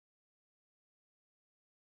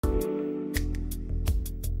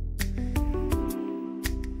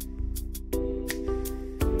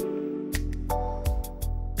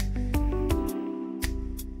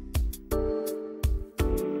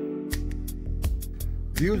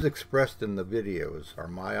Views expressed in the videos are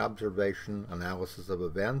my observation, analysis of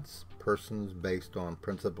events, persons based on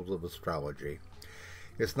principles of astrology.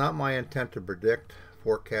 It's not my intent to predict,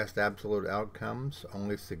 forecast absolute outcomes,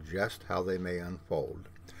 only suggest how they may unfold.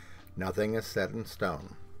 Nothing is set in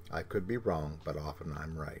stone. I could be wrong, but often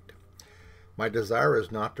I'm right. My desire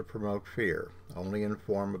is not to promote fear, only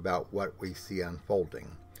inform about what we see unfolding.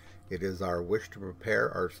 It is our wish to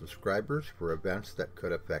prepare our subscribers for events that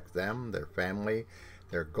could affect them, their family,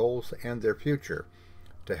 their goals, and their future,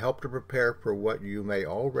 to help to prepare for what you may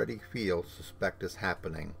already suspect is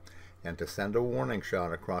happening, and to send a warning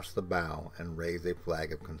shot across the bow and raise a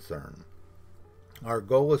flag of concern. Our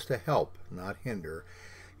goal is to help, not hinder,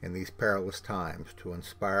 in these perilous times, to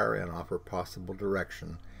inspire and offer possible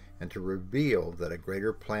direction, and to reveal that a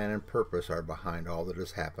greater plan and purpose are behind all that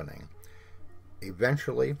is happening.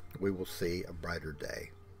 Eventually, we will see a brighter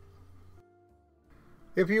day.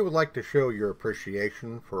 If you would like to show your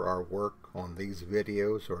appreciation for our work on these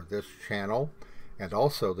videos or this channel, and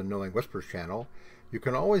also the Knowing Whispers channel, you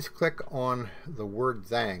can always click on the word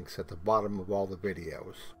thanks at the bottom of all the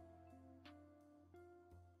videos.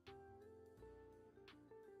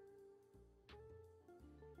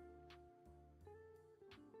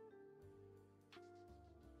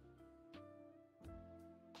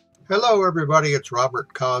 Hello everybody, it's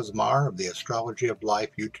Robert Cosmar of the Astrology of Life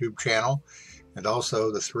YouTube channel, and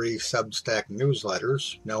also the 3 Substack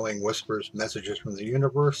newsletters, Knowing Whispers, Messages from the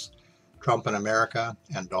Universe, Trump in America,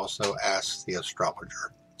 and also Ask the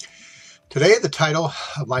Astrologer. Today the title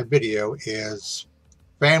of my video is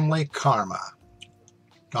Family Karma,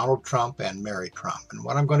 Donald Trump and Mary Trump. And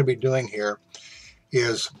what I'm going to be doing here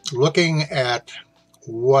is looking at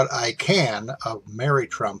what I can of Mary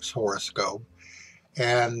Trump's horoscope,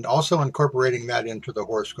 and also incorporating that into the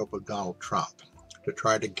horoscope of Donald Trump to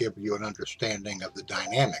try to give you an understanding of the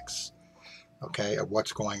dynamics, okay, of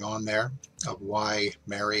what's going on there, of why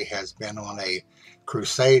Mary has been on a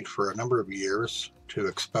crusade for a number of years to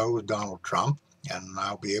expose Donald Trump, and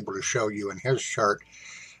I'll be able to show you in his chart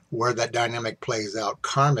where that dynamic plays out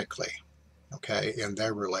karmically, okay, in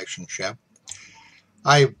their relationship.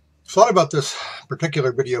 I thought about this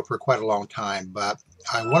particular video for quite a long time, but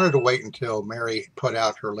I wanted to wait until Mary put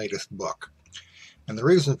out her latest book. And the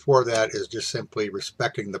reason for that is just simply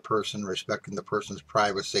respecting the person, respecting the person's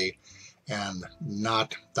privacy, and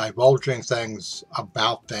not divulging things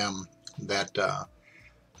about them that,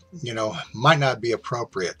 might not be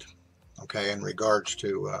appropriate, okay, in regards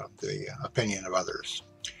to the opinion of others.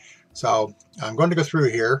 So I'm going to go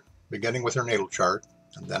through here, beginning with her natal chart,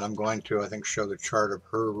 and then I'm going to, I think, show the chart of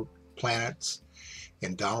her planets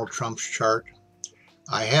in Donald Trump's chart.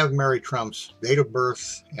 I have Mary Trump's date of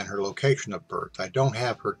birth and her location of birth. I don't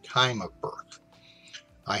have her time of birth.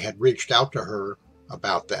 I had reached out to her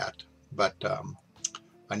about that, but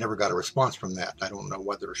I never got a response from that. I don't know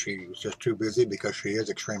whether she was just too busy, because she is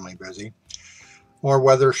extremely busy, or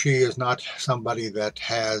whether she is not somebody that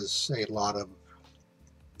has a lot of,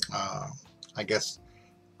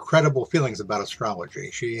 credible feelings about astrology.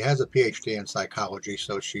 She has a PhD in psychology,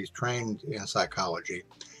 so she's trained in psychology.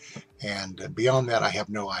 And beyond that, I have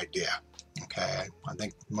no idea. Okay, I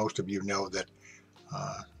think most of you know that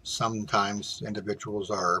sometimes individuals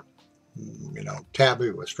are,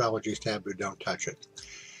 taboo. Astrology is taboo. Don't touch it.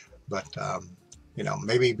 But,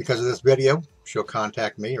 maybe because of this video, she'll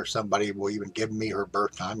contact me, or somebody will even give me her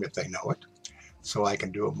birth time if they know it, so I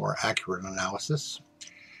can do a more accurate analysis.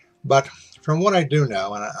 But from what I do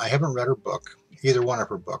know, and I haven't read her book, either one of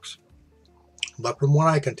her books, but from what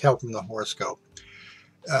I can tell from the horoscope,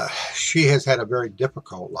 she has had a very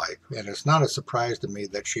difficult life, and it's not a surprise to me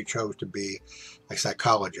that she chose to be a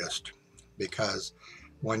psychologist, because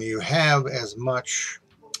when you have as much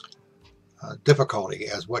difficulty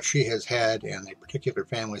as what she has had in a particular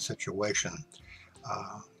family situation,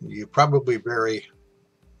 you probably very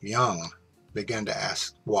young begin to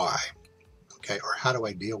ask why, okay, or how do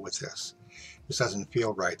I deal with this? This doesn't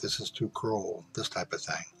feel right. This is too cruel, this type of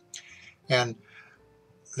thing. And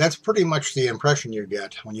that's pretty much the impression you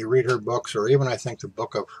get when you read her books, or even I think the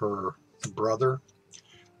book of her brother,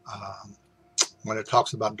 when it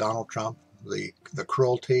talks about Donald Trump, the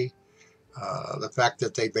cruelty, the fact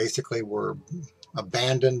that they basically were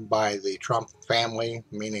abandoned by the Trump family,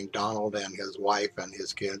 meaning Donald and his wife and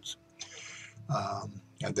his kids,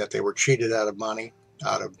 and that they were cheated out of money,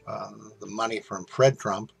 the money from Fred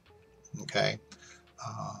Trump, okay,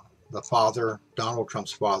 the father, Donald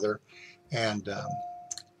Trump's father, and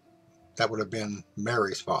that would have been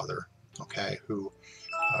Mary's father, okay, who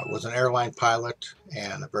was an airline pilot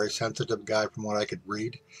and a very sensitive guy from what I could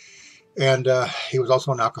read. And he was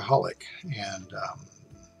also an alcoholic. And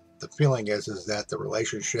the feeling is that the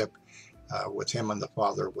relationship with him and the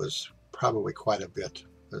father was probably quite a bit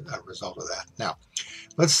a result of that. Now,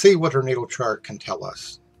 let's see what her natal chart can tell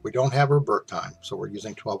us. We don't have her birth time, so we're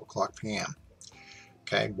using 12 o'clock p.m.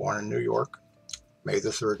 Okay, born in New York, May the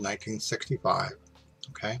 3rd, 1965.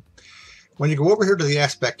 Okay, when you go over here to the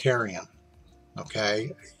aspectarian,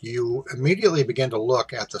 okay, you immediately begin to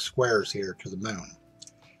look at the squares here to the moon.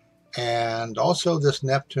 And also this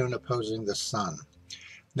Neptune opposing the sun.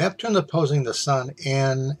 Neptune opposing the sun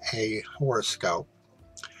in a horoscope,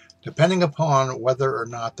 depending upon whether or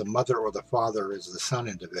not the mother or the father is the sun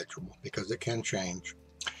individual, because it can change,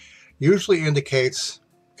 usually indicates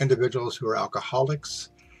individuals who are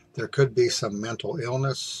alcoholics. There could be some mental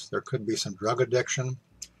illness. There could be some drug addiction.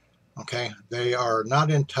 Okay, they are not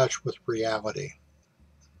in touch with reality.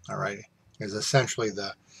 All right, is essentially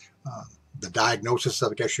the diagnosis,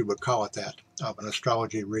 I guess you would call it that, of an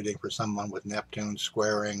astrology reading for someone with Neptune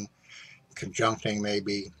squaring, conjuncting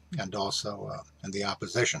maybe, and also in the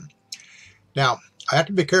opposition. Now, I have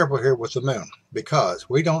to be careful here with the moon because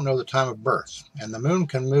we don't know the time of birth, and the moon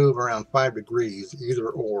can move around 5 degrees either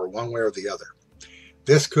or, one way or the other.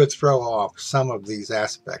 This could throw off some of these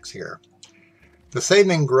aspects here. The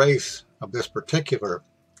saving grace of this particular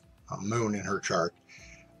moon in her chart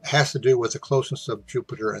has to do with the closeness of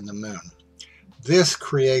Jupiter and the moon. This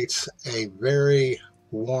creates a very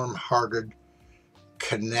warm-hearted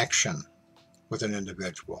connection with an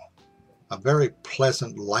individual, a very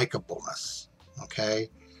pleasant likableness, okay?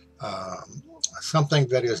 Something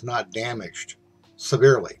that is not damaged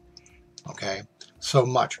severely, okay, so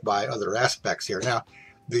much by other aspects here. Now,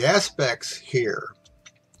 the aspects here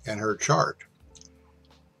in her chart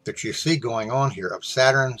that you see going on here of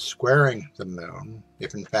Saturn squaring the moon,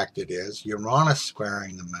 if in fact it is, Uranus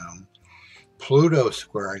squaring the moon, Pluto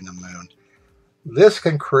squaring the moon, this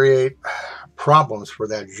can create problems for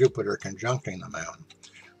that Jupiter conjuncting the moon.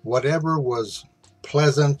 Whatever was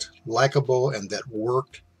pleasant, likable, and that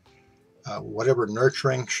worked, whatever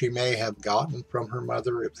nurturing she may have gotten from her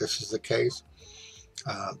mother, if this is the case,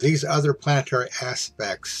 these other planetary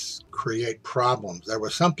aspects create problems. There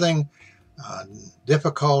was something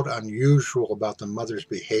difficult, unusual about the mother's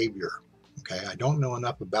behavior. Okay, I don't know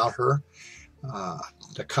enough about her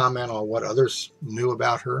to comment on what others knew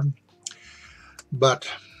about her. But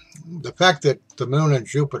the fact that the moon and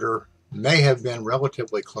Jupiter may have been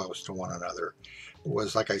relatively close to one another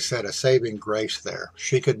was, like I said, a saving grace there.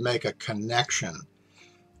 She could make a connection,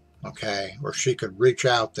 okay, or she could reach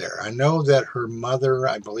out there. I know that her mother,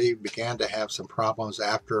 I believe, began to have some problems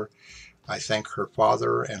after, I think, her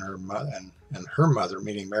father and her mother,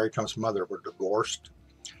 meaning Mary Trump's mother, were divorced.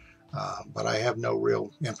 But I have no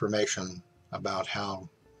real information about how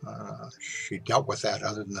she dealt with that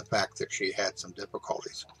other than the fact that she had some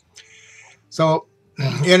difficulties. So,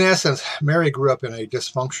 in essence, Mary grew up in a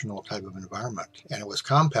dysfunctional type of environment, and it was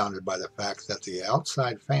compounded by the fact that the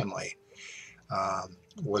outside family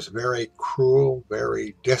was very cruel,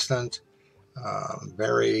 very distant,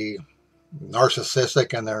 very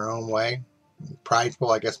narcissistic in their own way.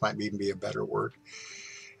 Prideful, I guess, might even be a better word.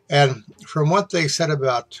 And from what they said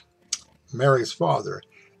about Mary's father,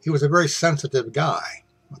 he was a very sensitive guy,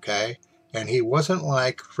 okay? And he wasn't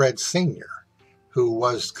like Fred Sr., who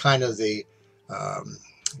was kind of the,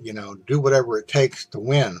 do whatever it takes to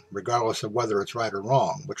win, regardless of whether it's right or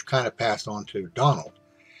wrong, which kind of passed on to Donald.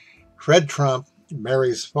 Fred Trump,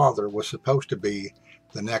 Mary's father, was supposed to be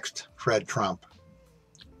the next Fred Trump,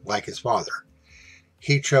 like his father.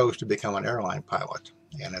 He chose to become an airline pilot,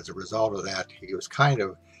 and as a result of that, he was kind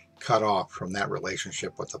of cut off from that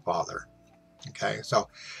relationship with the father. Okay, so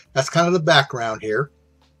that's kind of the background here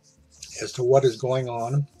as to what is going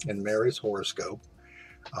on in Mary's horoscope,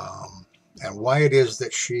 and why it is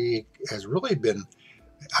that she has really been,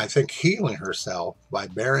 I think, healing herself by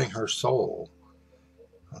bearing her soul,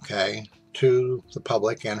 okay, to the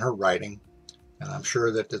public and her writing. And I'm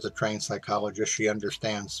sure that as a trained psychologist, she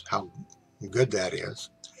understands how good that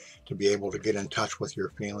is, to be able to get in touch with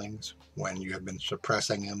your feelings when you have been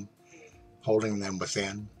suppressing them, holding them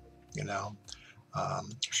within,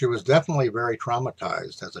 She was definitely very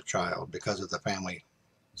traumatized as a child because of the family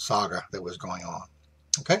saga that was going on.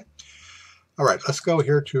 Okay? All right, let's go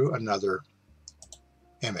here to another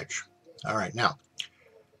image. All right, now,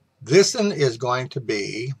 this one is going to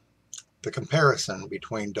be the comparison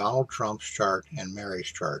between Donald Trump's chart and Mary's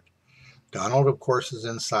chart. Donald, of course, is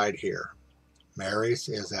inside here. Mary's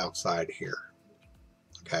is outside here.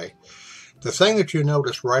 Okay? The thing that you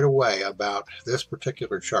notice right away about this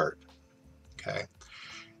particular chart, okay,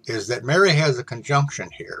 is that Mary has a conjunction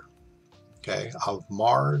here, okay, of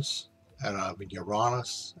Mars and of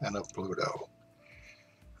Uranus and of Pluto.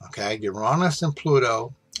 Okay, Uranus and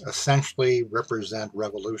Pluto essentially represent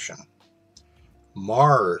revolution.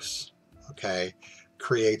 Mars, okay,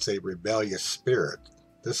 creates a rebellious spirit.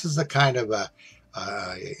 This is the kind of a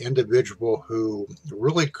individual who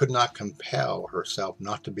really could not compel herself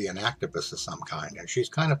not to be an activist of some kind, and she's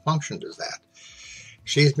kind of functioned as that.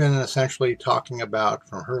 She's been essentially talking about,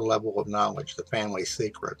 from her level of knowledge, the family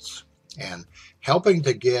secrets and helping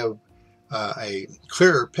to give a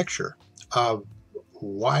clearer picture of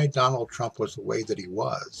why Donald Trump was the way that he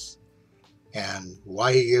was, and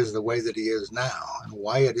why he is the way that he is now, and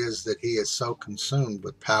why it is that he is so consumed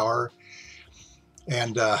with power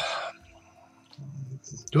and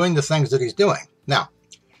doing the things that he's doing. Now,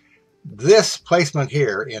 this placement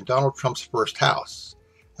here in Donald Trump's first house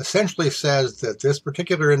essentially says that this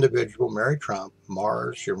particular individual, Mary Trump,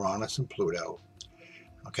 Mars, Uranus, and Pluto,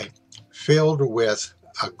 okay, filled with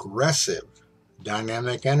aggressive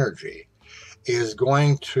dynamic energy, is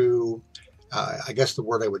going to, I guess the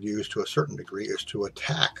word I would use to a certain degree is to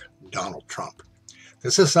attack Donald Trump.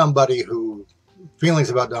 This is somebody who feelings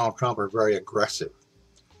about Donald Trump are very aggressive,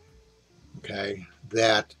 okay,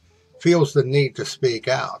 that feels the need to speak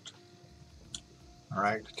out, all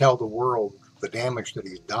right, to tell the world the damage that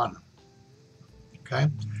he's done, okay?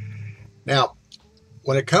 Now,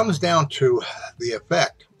 when it comes down to the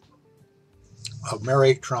effect of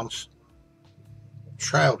Mary Trump's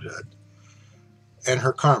childhood and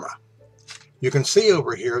her karma, you can see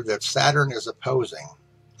over here that Saturn is opposing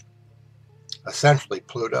essentially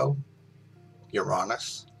Pluto,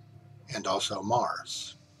 Uranus, and also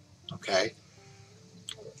Mars, okay?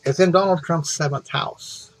 It's in Donald Trump's 7th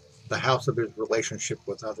house, the house of his relationship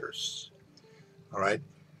with others, all right?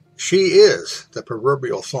 She is the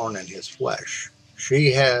proverbial thorn in his flesh.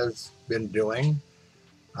 She has been doing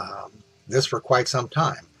this for quite some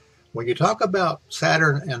time. When you talk about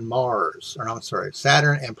Saturn and Mars, or I'm sorry,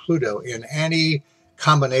 Saturn and Pluto in any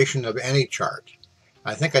combination of any chart,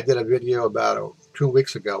 I think I did a video about 2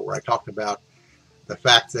 weeks ago where I talked about the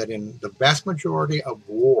fact that in the vast majority of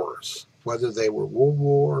wars, whether they were world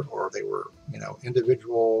war or they were,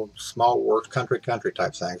 individual small wars, country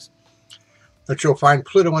type things, that you'll find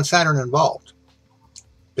Pluto and Saturn involved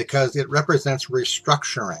because it represents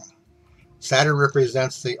restructuring. Saturn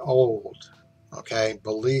represents the old, okay,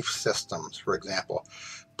 belief systems, for example.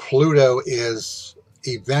 Pluto is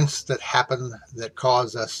events that happen that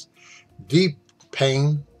cause us deep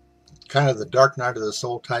pain, kind of the dark night of the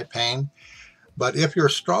soul type pain. But if you're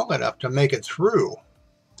strong enough to make it through,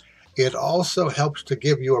 it also helps to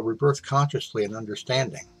give you a rebirth consciously and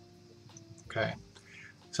understanding. Okay.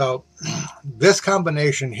 So this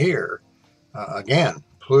combination here, again,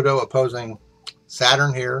 Pluto opposing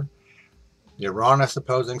Saturn here, Uranus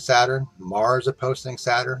opposing Saturn, Mars opposing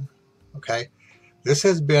Saturn. Okay. This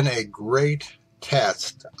has been a great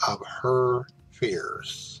test of her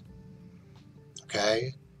fears.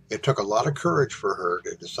 Okay. It took a lot of courage for her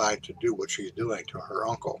to decide to do what she's doing to her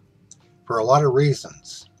uncle for a lot of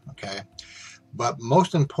reasons. Okay. But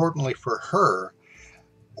most importantly for her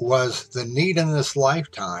was the need in this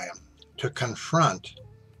lifetime to confront,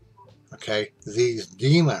 okay, these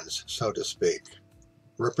demons, so to speak,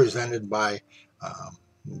 represented by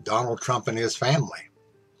Donald Trump and his family,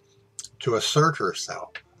 to assert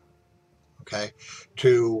herself, okay,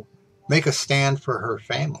 to make a stand for her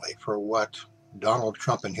family, for what Donald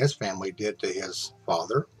Trump and his family did to his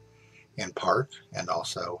father, in part, and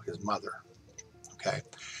also his mother. Okay,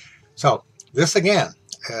 so this again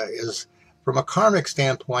is from a karmic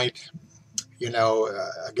standpoint.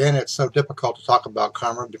 Again, it's so difficult to talk about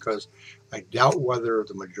karma because I doubt whether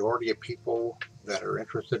the majority of people that are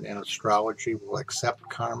interested in astrology will accept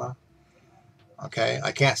karma. Okay,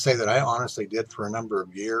 I can't say that I honestly did for a number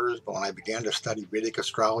of years, but when I began to study Vedic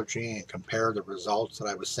astrology and compare the results that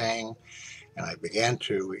I was saying, and I began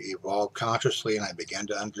to evolve consciously, and I began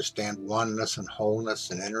to understand oneness and wholeness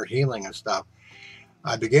and inner healing and stuff,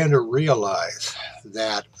 I began to realize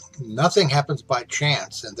that nothing happens by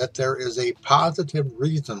chance and that there is a positive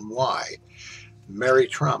reason why Mary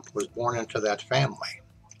Trump was born into that family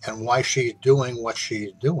and why she's doing what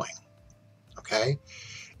she's doing. Okay?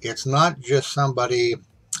 It's not just somebody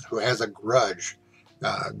who has a grudge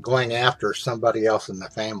going after somebody else in the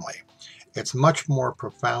family. It's much more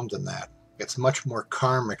profound than that. It's much more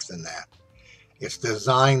karmic than that. It's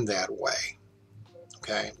designed that way.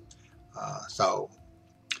 Okay? So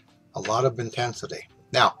a lot of intensity.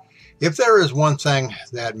 Now, if there is one thing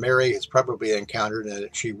that Mary has probably encountered and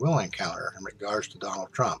that she will encounter in regards to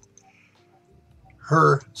Donald Trump,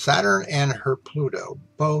 her Saturn and her Pluto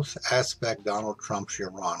both aspect Donald Trump's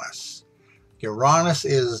Uranus. Uranus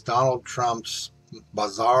is Donald Trump's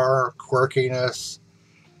bizarre quirkiness,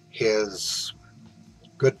 his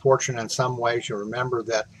good fortune in some ways. You remember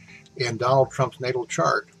that in Donald Trump's natal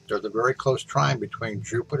chart, there's a very close trine between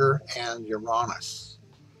Jupiter and Uranus.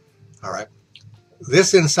 All right.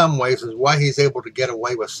 This, in some ways, is why he's able to get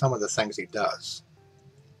away with some of the things he does.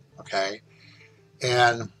 Okay.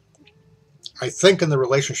 And I think in the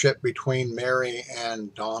relationship between Mary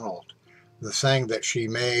and Donald, the thing that she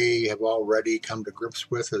may have already come to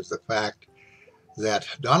grips with is the fact that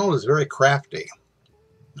Donald is very crafty,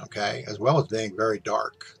 okay, as well as being very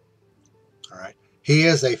dark. All right. He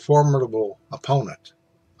is a formidable opponent,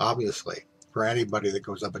 obviously, for anybody that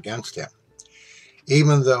goes up against him,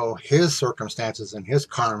 even though his circumstances and his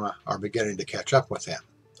karma are beginning to catch up with him.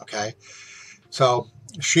 Okay. So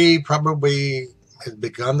she probably has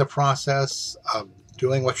begun the process of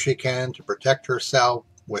doing what she can to protect herself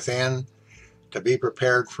within, to be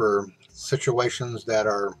prepared for situations that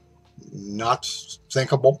are not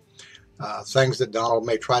thinkable, things that Donald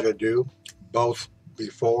may try to do both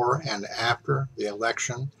before and after the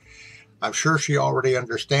election. I'm sure she already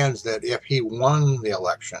understands that if he won the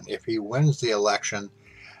election, if he wins the election,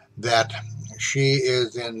 that she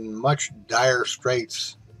is in much dire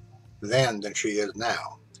straits then than she is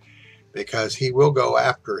now, because he will go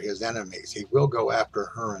after his enemies. He will go after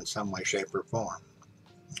her in some way, shape, or form.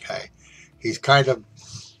 Okay. He's kind of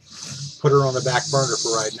put her on the back burner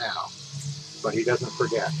for right now, but he doesn't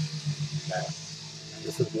forget. Okay. And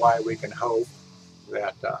this is why we can hope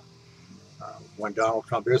that when Donald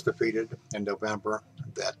Trump is defeated in November,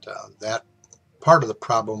 that that part of the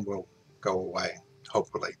problem will go away,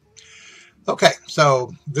 hopefully. Okay,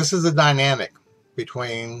 so this is the dynamic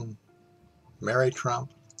between Mary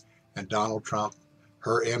Trump and Donald Trump,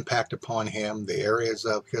 her impact upon him, the areas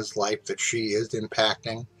of his life that she is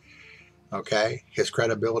impacting, okay, his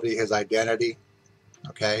credibility, his identity,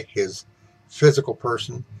 okay, his physical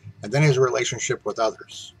person, and then his relationship with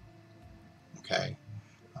others, okay,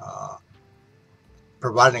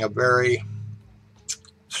 providing a very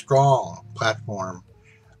strong platform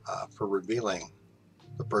for revealing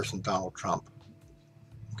the person Donald Trump,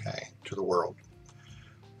 okay, to the world.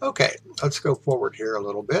 Okay, let's go forward here a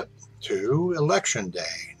little bit to Election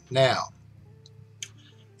Day. Now,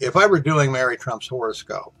 if I were doing Mary Trump's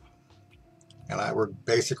horoscope, and I were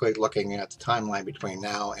basically looking at the timeline between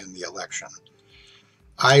now and the election,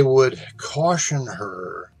 I would caution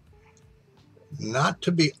her not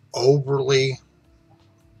to be overly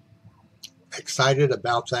excited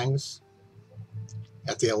about things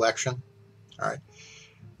at the election. All right.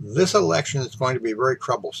 This election is going to be very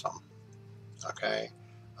troublesome. Okay.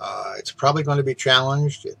 It's probably going to be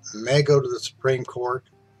challenged. It may go to the Supreme Court.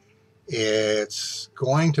 It's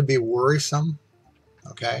going to be worrisome.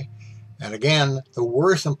 Okay. And again, the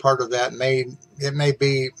worrisome part of that may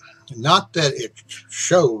be not that it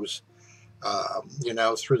shows,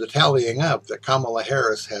 through the tallying up that Kamala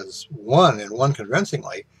Harris has won and won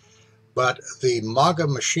convincingly, but the MAGA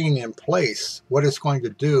machine in place, what it's going to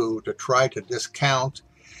do to try to discount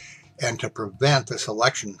and to prevent this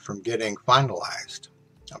election from getting finalized.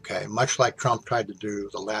 Okay, much like Trump tried to do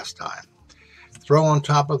the last time. Throw on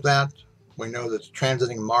top of that, we know that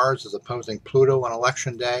transiting Mars is opposing Pluto on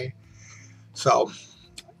Election Day. So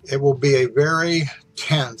it will be a very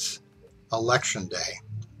tense Election Day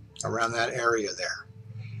around that area there.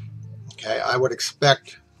 Okay, I would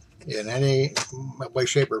expect in any way,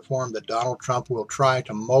 shape, or form that Donald Trump will try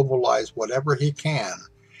to mobilize whatever he can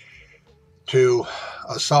to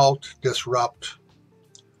assault, disrupt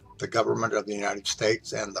the government of the United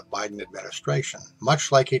States and the Biden administration,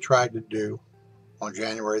 much like he tried to do on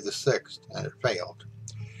January the 6th, and it failed.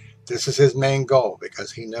 This is his main goal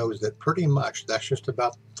because he knows that pretty much that's just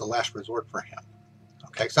about the last resort for him.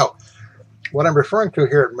 Okay, so what I'm referring to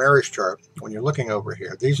here at Mary's chart, when you're looking over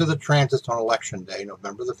here, these are the transits on Election Day,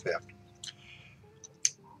 November the 5th.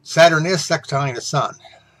 Saturn is sextiling the sun.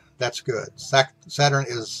 That's good. Saturn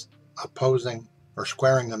is opposing or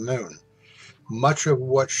squaring the moon. Much of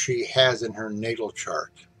what she has in her natal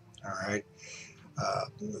chart. All right.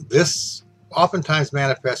 This oftentimes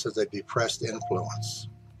manifests as a depressed influence,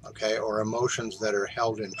 okay, or emotions that are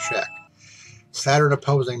held in check. Saturn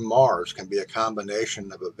opposing Mars can be a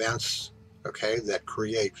combination of events, okay, that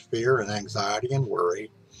create fear and anxiety and worry,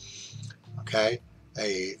 okay,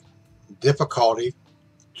 a difficulty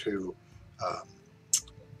to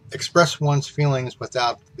express one's feelings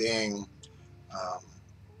without being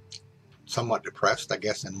somewhat depressed, I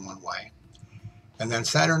guess, in one way. And then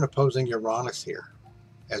Saturn opposing Uranus here,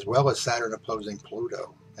 as well as Saturn opposing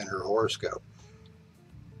Pluto in her horoscope.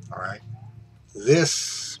 All right.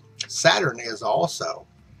 This Saturn is also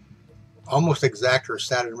almost exact her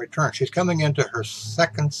Saturn return. She's coming into her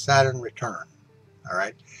second Saturn return. All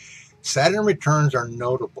right. Saturn returns are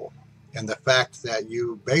notable in the fact that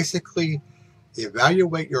you basically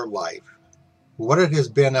evaluate your life, what it has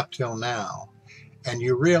been up till now, and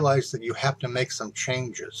you realize that you have to make some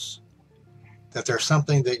changes, that there's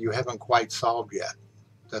something that you haven't quite solved yet,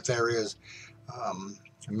 that there is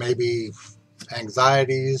maybe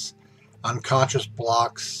anxieties, unconscious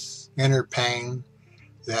blocks, inner pain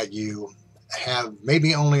that you have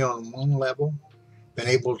maybe only on one level been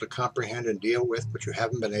able to comprehend and deal with, but you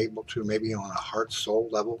haven't been able to maybe on a heart-soul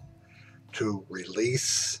level to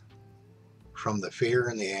release from the fear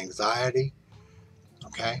and the anxiety,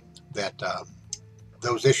 okay, that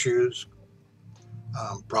those issues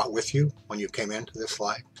brought with you when you came into this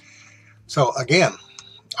life. So again,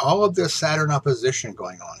 all of this Saturn opposition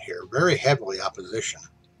going on here, very heavily opposition,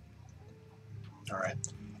 all right,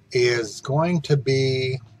 is going to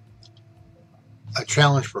be a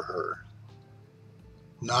challenge for her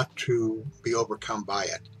not to be overcome by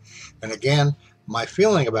it. And again, my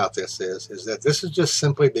feeling about this is that this is just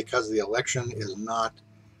simply because the election is not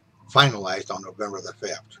finalized on November the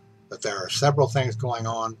 5th, that there are several things going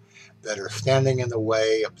on that are standing in the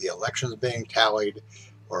way of the elections being tallied,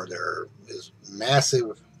 or there is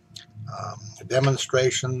massive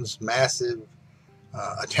demonstrations, massive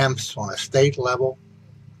attempts on a state level,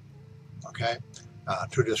 okay,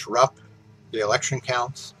 to disrupt the election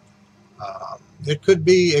counts. It could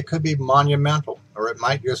be monumental, or it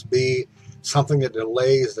might just be something that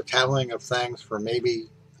delays the tallying of things for maybe,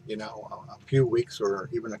 a few weeks or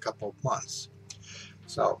even a couple of months.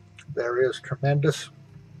 So there is tremendous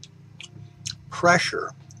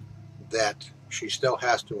pressure that she still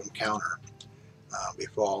has to encounter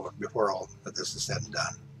before all of this is said and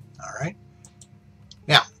done. All right.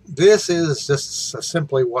 Now, this is just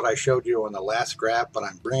simply what I showed you on the last graph, but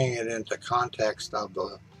I'm bringing it into context of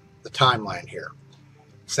the timeline here.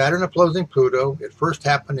 Saturn opposing Pluto, it first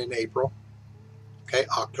happened in April, okay,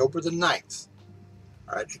 October the 9th.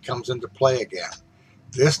 All right, it comes into play again.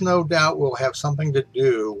 This no doubt will have something to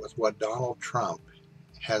do with what Donald Trump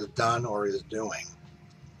has done or is doing,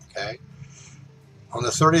 okay? On the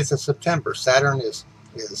 30th of September, Saturn is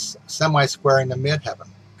semi-squaring the midheaven.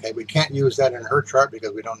 Okay, we can't use that in her chart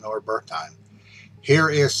because we don't know her birth time. Here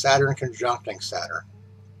is Saturn conjuncting Saturn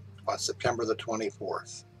on September the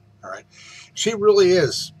 24th. All right, she really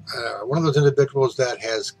is one of those individuals that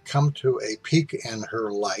has come to a peak in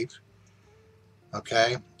her life.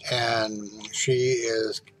 Okay, and she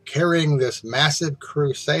is carrying this massive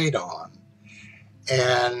crusade on,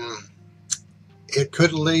 and it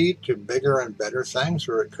could lead to bigger and better things,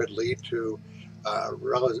 or it could lead to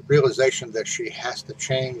realization that she has to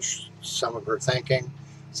change some of her thinking,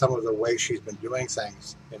 some of the way she's been doing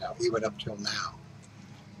things, even up till now.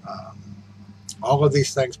 All of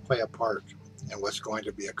these things play a part in what's going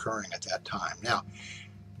to be occurring at that time. Now,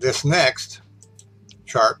 this next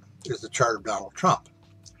chart is the chart of Donald Trump.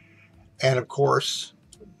 And of course,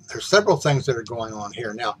 there's several things that are going on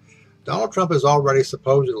here. Now, Donald Trump has already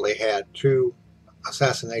supposedly had 2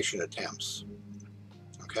 assassination attempts.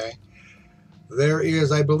 Okay? There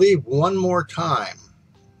is, I believe, one more time,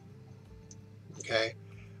 okay,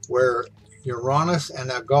 where Uranus and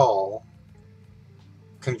Algol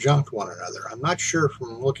conjunct one another. I'm not sure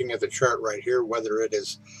from looking at the chart right here whether it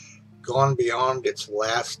has gone beyond its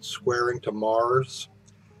last squaring to Mars.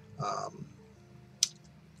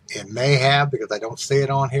 It may have, because I don't see it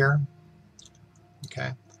on here.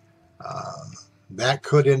 Okay. That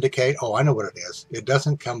could indicate, oh, I know what it is. It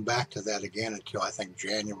doesn't come back to that again until I think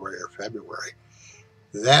January or February.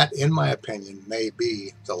 That, in my opinion, may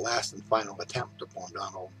be the last and final attempt upon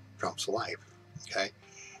Donald Trump's life. Okay.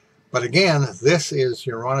 But again, this is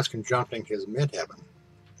Uranus conjuncting his midheaven.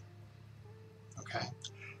 Okay.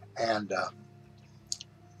 And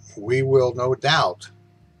we will no doubt,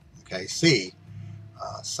 okay, see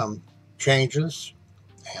some changes,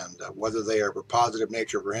 and whether they are of a positive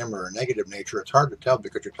nature for him or a negative nature, it's hard to tell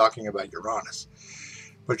because you're talking about Uranus.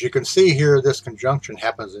 But you can see here this conjunction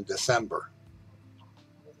happens in December.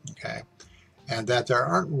 Okay. And that there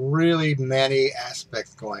aren't really many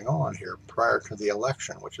aspects going on here prior to the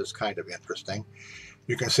election, which is kind of interesting.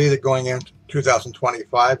 You can see that going into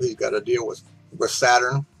 2025, he's got to deal with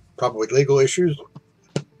Saturn, probably legal issues.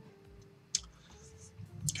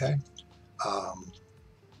 Okay.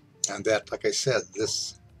 And that, like I said,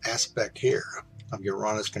 this aspect here of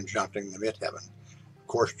Uranus conjuncting the midheaven. Of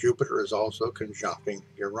course, Jupiter is also conjuncting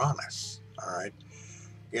Uranus. All right.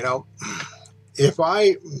 If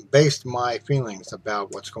I based my feelings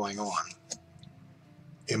about what's going on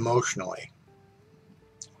emotionally,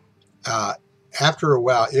 after a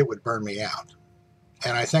while, it would burn me out.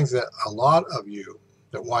 And I think that a lot of you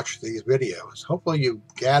that watch these videos. Hopefully you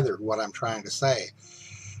gathered what I'm trying to say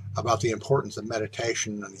about the importance of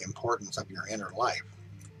meditation and the importance of your inner life.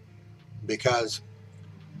 Because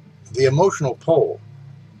the emotional pull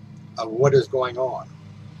of what is going on,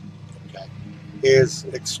 okay, is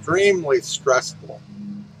extremely stressful,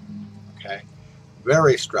 okay,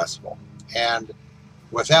 very stressful. And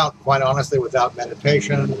quite honestly, without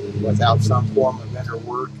meditation, without some form of inner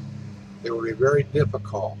work, it would be very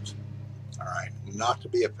difficult, all right, not to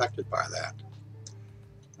be affected by that,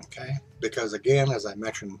 okay? Because again, as I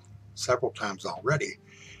mentioned several times already,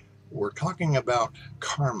 we're talking about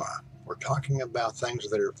karma. We're talking about things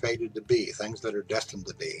that are fated to be, things that are destined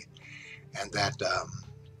to be, and that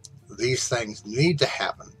these things need to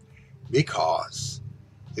happen because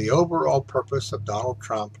the overall purpose of Donald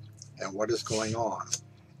Trump and what is going on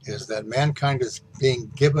is that mankind is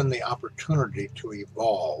being given the opportunity to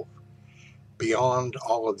evolve beyond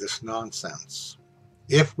all of this nonsense,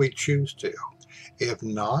 if we choose to. If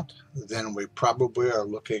not, then we probably are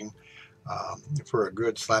looking for a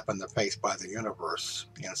good slap in the face by the universe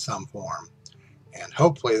in some form. And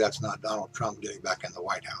hopefully that's not Donald Trump getting back in the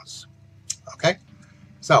White House. Okay?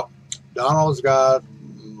 So, Donald's got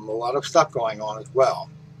a lot of stuff going on as well.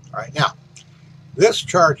 All right, now, this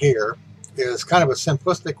chart here is kind of a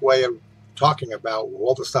simplistic way of talking about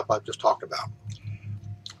all the stuff I've just talked about.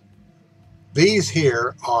 These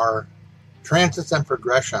here are transits and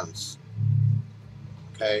progressions,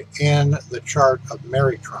 okay, in the chart of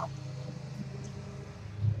Mary Trump.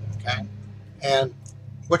 Okay, and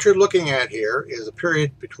what you're looking at here is a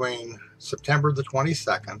period between September the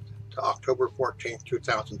 22nd to October 14th,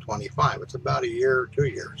 2025. It's about a year or 2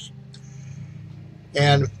 years.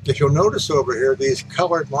 And if you'll notice over here, these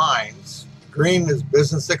colored lines, green is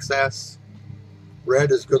business success,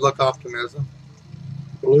 red is good luck optimism,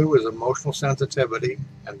 blue is emotional sensitivity,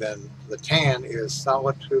 and then the tan is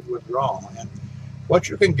solitude withdrawal. And what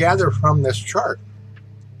you can gather from this chart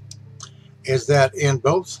is that in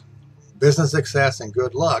both business success and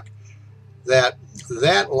good luck, that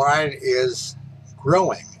line is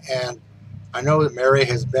growing. And I know that Mary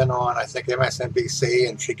has been on, I think, MSNBC,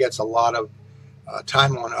 and she gets a lot of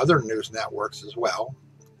time on other news networks as well,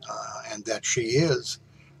 and that she is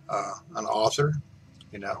an author,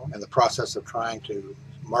 you know, in the process of trying to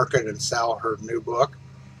market and sell her new book.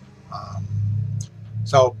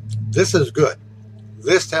 So this is good.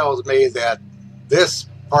 This tells me that this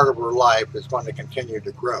part of her life is going to continue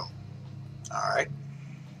to grow. All right.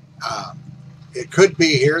 It could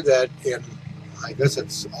be here that in, I guess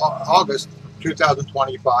it's August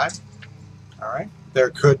 2025. All right. There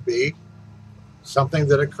could be something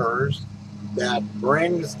that occurs that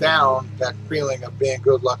brings down that feeling of being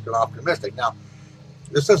good luck and optimistic. Now,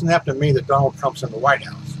 this doesn't have to mean that Donald Trump's in the White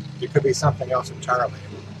House. It could be something else entirely.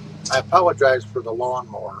 I apologize for the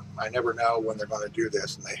lawnmower. I never know when they're going to do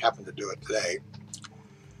this, and they happen to do it today.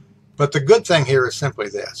 But the good thing here is simply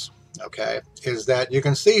this, okay, is that you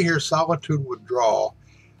can see here solitude withdrawal.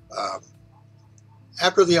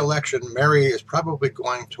 After the election, Mary is probably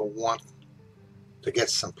going to want to get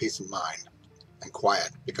some peace of mind and quiet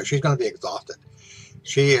because she's going to be exhausted.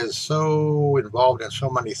 She is so involved in so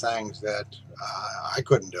many things that I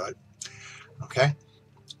couldn't do it. Okay?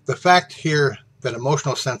 The fact here that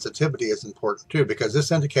emotional sensitivity is important too, because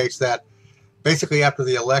this indicates that basically after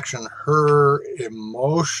the election, her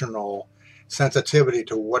emotional sensitivity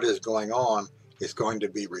to what is going on is going to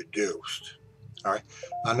be reduced. All right.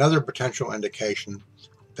 Another potential indication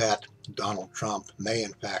that Donald Trump may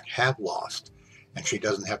in fact have lost, and she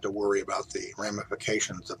doesn't have to worry about the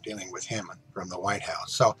ramifications of dealing with him from the White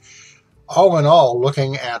House. So all in all,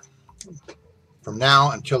 looking at from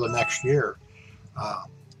now until the next year,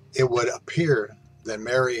 it would appear that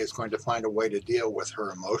Mary is going to find a way to deal with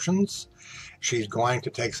her emotions. She's going to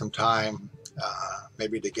take some time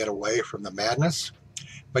maybe to get away from the madness,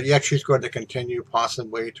 but yet she's going to continue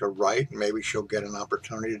possibly to write. Maybe she'll get an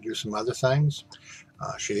opportunity to do some other things.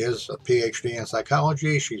 She is a PhD in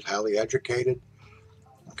psychology. She's highly educated.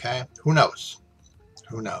 Okay, who knows?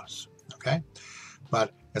 Who knows? Okay,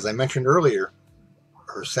 but as I mentioned earlier,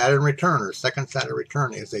 her Saturn return, her second Saturn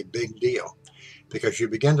return, is a big deal because you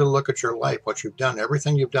begin to look at your life, what you've done,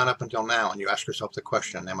 everything you've done up until now, and you ask yourself the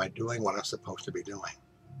question, am I doing what I'm supposed to be doing?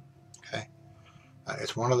 Okay,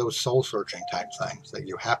 it's one of those soul-searching type things that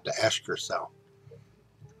you have to ask yourself.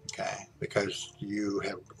 Okay, because you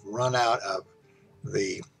have run out of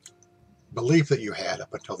the belief that you had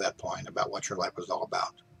up until that point about what your life was all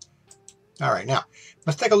about. All right, now,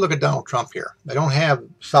 let's take a look at Donald Trump here. I don't have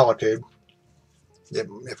solitude.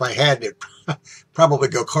 If I had, it'd probably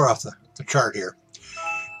go clear off the chart here.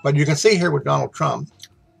 But you can see here with Donald Trump,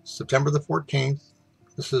 September the 14th,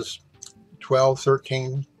 This is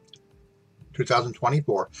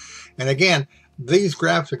 12/13/2024. And again, these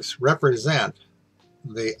graphics represent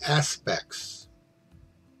the aspects,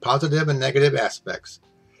 positive and negative aspects,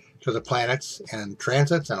 to the planets and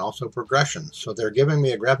transits and also progressions. So they're giving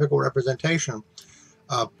me a graphical representation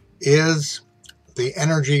of, is the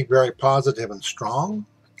energy very positive and strong,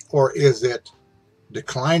 or is it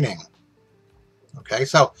declining? Okay,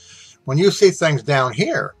 so when you see things down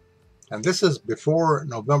here, and this is before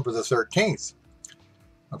November the 13th,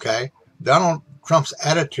 okay, Donald Trump's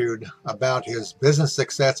attitude about his business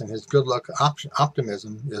success and his good luck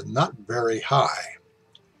optimism is not very high.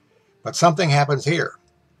 But something happens here.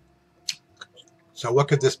 So what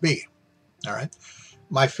could this be? All right.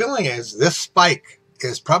 My feeling is this spike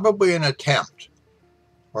is probably an attempt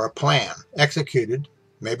or a plan executed,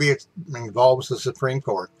 maybe it involves the Supreme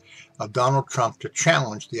Court, of Donald Trump to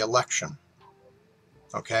challenge the election,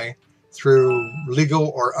 okay, through legal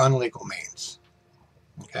or unlegal means,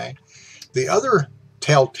 okay. The other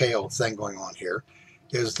telltale thing going on here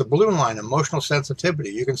is the balloon line, emotional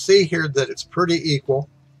sensitivity. You can see here that it's pretty equal,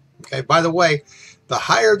 okay. By the way, the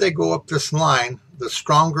higher they go up this line, the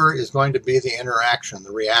stronger is going to be the interaction,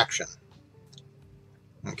 the reaction.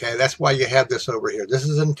 Okay, that's why you have this over here. This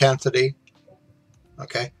is intensity.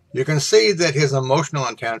 Okay, you can see that his emotional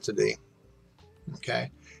intensity,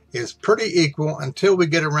 okay, is pretty equal until we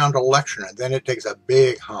get around election, and then it takes a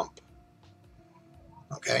big hump.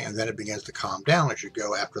 Okay, and then it begins to calm down as you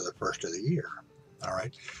go after the first of the year. All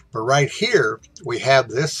right, but right here we have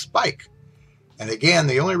this spike. And again,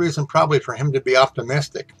 the only reason probably for him to be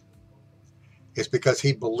optimistic is because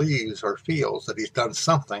he believes or feels that he's done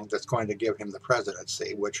something that's going to give him the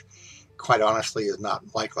presidency, which quite honestly is not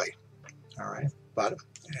likely. All right, but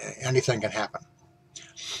anything can happen.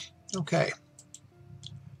 Okay.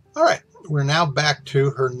 All right, we're now back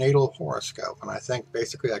to her natal horoscope, and I think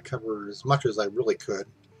basically I covered as much as I really could.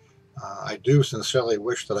 I do sincerely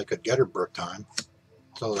wish that I could get her birth time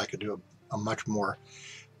so that I could do a much more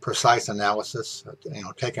precise analysis,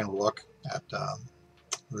 taking a look at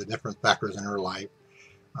the different factors in her life,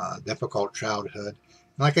 difficult childhood.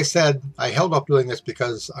 And like I said, I held up doing this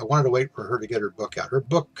because I wanted to wait for her to get her book out. Her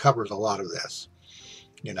book covers a lot of this,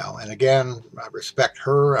 and again, I respect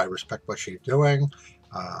her. I respect what she's doing.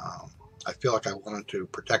 I feel like I wanted to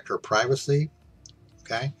protect her privacy,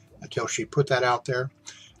 okay, until she put that out there.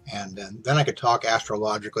 And then I could talk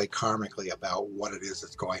astrologically, karmically about what it is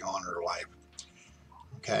that's going on in her life.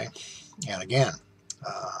 Okay, and again,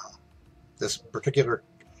 this particular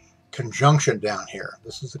conjunction down here,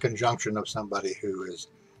 this is the conjunction of somebody who is,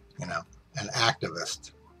 an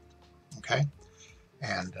activist. Okay,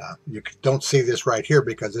 and you don't see this right here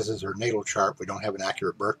because this is her natal chart. We don't have an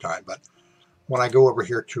accurate birth time, but when I go over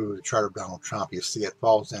here to the chart of Donald Trump, you see it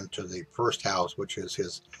falls into the first house, which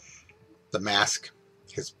is the mask,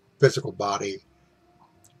 his physical body,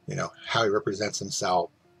 how he represents himself.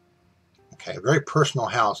 Okay, a very personal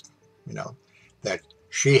house, that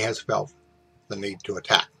she has felt the need to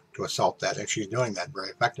attack, to assault that, and she's doing that very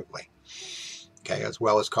effectively. Okay, as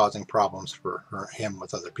well as causing problems for him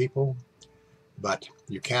with other people. But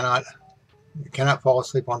you cannot fall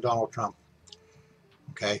asleep on Donald Trump.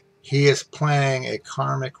 Okay, he is playing a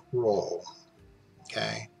karmic role.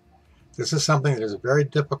 Okay, this is something that is very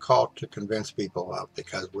difficult to convince people of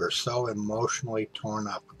because we're so emotionally torn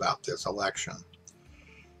up about this election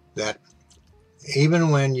that even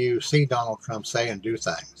when you see Donald Trump say and do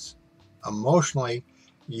things, emotionally,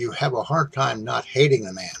 you have a hard time not hating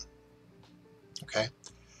the man. Okay?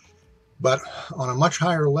 But on a much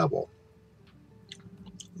higher level,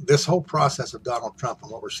 this whole process of Donald Trump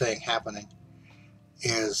and what we're seeing happening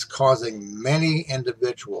is causing many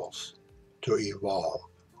individuals to evolve,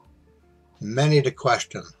 many to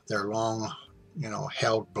question their long,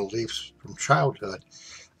 held beliefs from childhood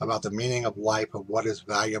about the meaning of life, of what is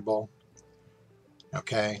valuable.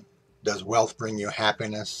 Okay, does wealth bring you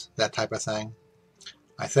happiness? That type of thing.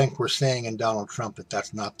 I think we're seeing in Donald Trump that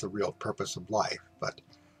that's not the real purpose of life. But,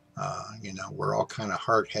 we're all kind of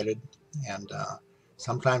hard-headed, and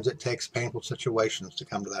sometimes it takes painful situations to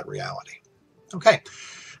come to that reality. Okay,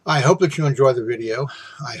 I hope that you enjoy the video.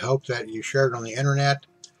 I hope that you share it on the internet.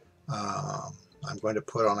 I'm going to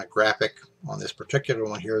put on a graphic on this particular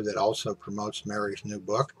one here that also promotes Mary's new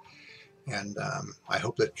book. And I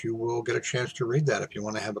hope that you will get a chance to read that if you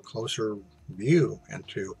want to have a closer view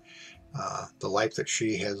into the life that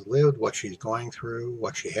she has lived, what she's going through,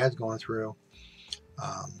 what she has gone through.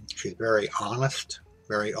 She's very honest,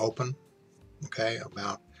 very open, okay,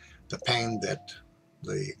 about the pain that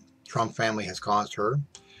the Trump family has caused her.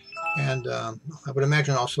 And I would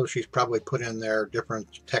imagine also she's probably put in there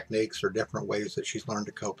different techniques or different ways that she's learned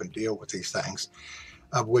to cope and deal with these things,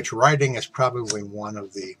 of which writing is probably one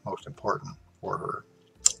of the most important for her.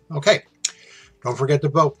 Okay, don't forget to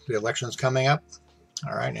vote. The election's coming up.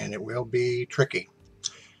 All right, and it will be tricky.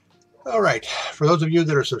 All right, for those of you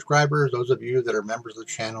that are subscribers, those of you that are members of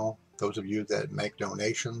the channel, those of you that make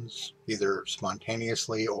donations, either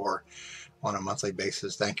spontaneously or on a monthly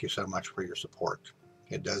basis, thank you so much for your support.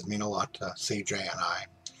 It does mean a lot to CJ and I.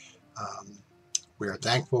 We are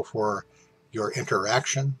thankful for your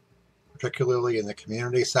interaction, particularly in the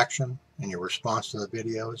community section and your response to the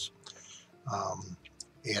videos.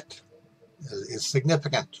 It is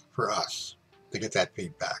significant for us to get that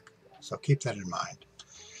feedback, so keep that in mind.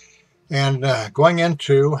 And going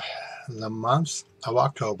into the month of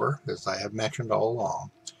October, as I have mentioned all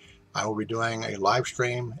along, I will be doing a live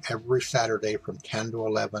stream every Saturday from 10 to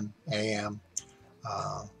 11 a.m.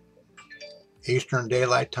 Eastern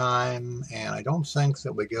Daylight Time, and I don't think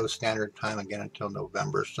that we go Standard Time again until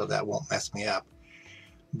November, so that won't mess me up.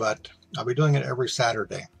 But I'll be doing it every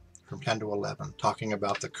Saturday from 10 to 11, talking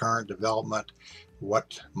about the current development,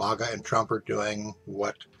 what MAGA and Trump are doing,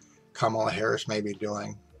 what Kamala Harris may be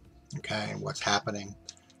doing, okay, what's happening.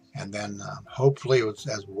 And then hopefully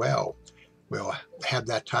as well, we'll have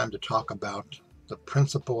that time to talk about the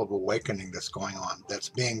principle of awakening that's going on, that's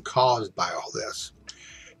being caused by all this,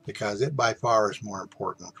 because it by far is more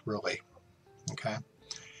important, really. Okay.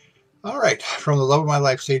 All right. From the love of my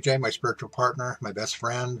life, CJ, my spiritual partner, my best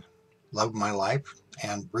friend, love of my life,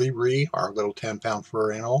 and Riri, our little 10-pound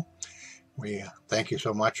fur animal, we thank you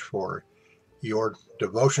so much for your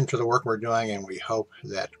devotion to the work we're doing, and we hope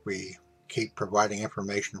that we keep providing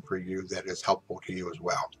information for you that is helpful to you as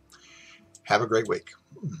well. Have a great week.